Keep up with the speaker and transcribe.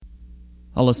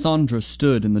Alessandra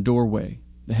stood in the doorway,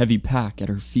 the heavy pack at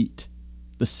her feet,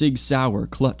 the Sig Sauer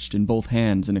clutched in both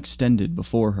hands and extended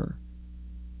before her.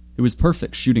 It was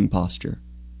perfect shooting posture,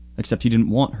 except he didn't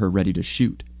want her ready to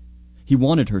shoot. He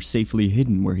wanted her safely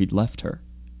hidden where he'd left her.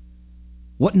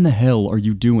 "What in the hell are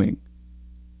you doing?"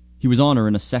 He was on her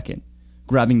in a second,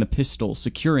 grabbing the pistol,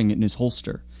 securing it in his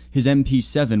holster, his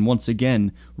MP7 once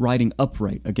again riding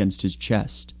upright against his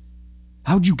chest.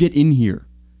 "How'd you get in here?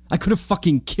 I could have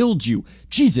fucking killed you!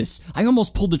 Jesus, I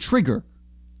almost pulled the trigger!"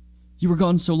 "You were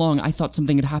gone so long, I thought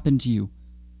something had happened to you."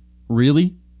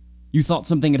 "Really? You thought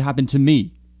something had happened to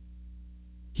me?"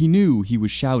 He knew he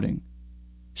was shouting.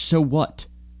 So what?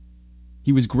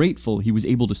 He was grateful he was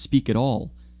able to speak at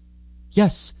all.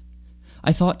 "Yes,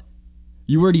 I thought—"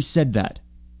 "You already said that."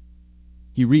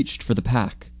 He reached for the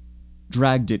pack,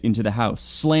 dragged it into the house,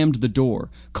 slammed the door,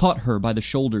 caught her by the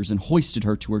shoulders, and hoisted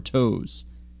her to her toes.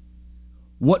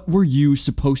 "What were you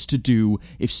supposed to do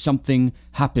if something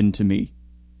happened to me?"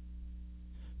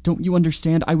 "Don't you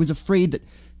understand? I was afraid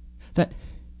that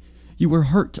you were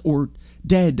hurt or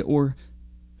dead or—"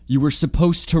 "You were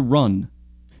supposed to run.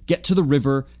 Get to the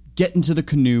river, get into the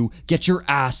canoe, get your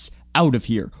ass out of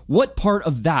here. What part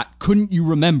of that couldn't you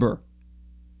remember?"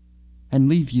 "And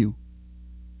leave you,"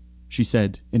 she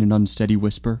said in an unsteady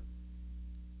whisper.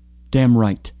 "Damn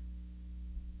right."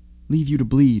 "Leave you to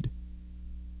bleed,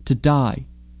 to die.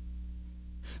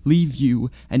 Leave you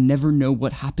and never know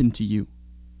what happened to you."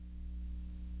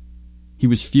 He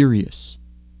was furious,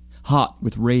 hot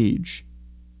with rage.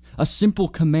 A simple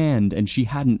command and she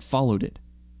hadn't followed it.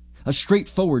 A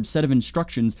straightforward set of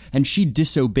instructions and she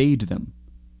disobeyed them.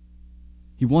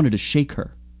 He wanted to shake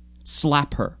her,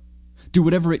 slap her, do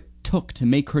whatever it took to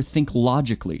make her think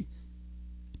logically.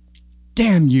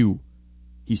 "Damn you,"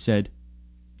 he said.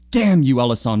 "Damn you,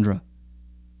 Alessandra."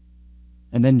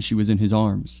 And then she was in his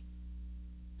arms.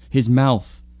 His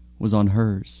mouth was on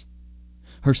hers.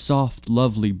 Her soft,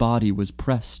 lovely body was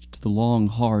pressed to the long,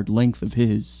 hard length of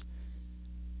his.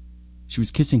 She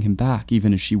was kissing him back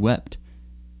even as she wept,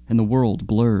 and the world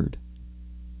blurred.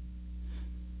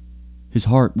 His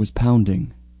heart was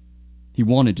pounding. He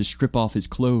wanted to strip off his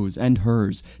clothes and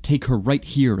hers, take her right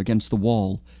here against the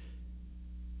wall.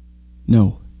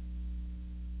 No.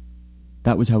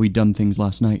 That was how he'd done things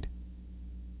last night.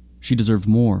 She deserved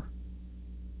more.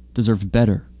 Deserved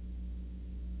better.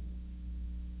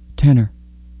 "Tanner."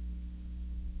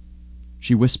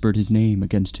 She whispered his name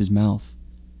against his mouth.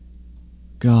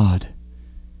 God.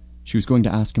 She was going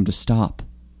to ask him to stop.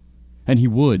 And he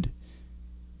would,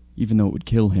 even though it would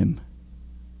kill him.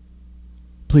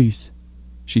 "Please,"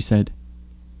 she said.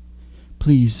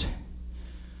 "Please,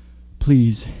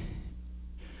 please,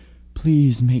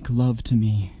 please make love to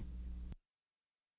me."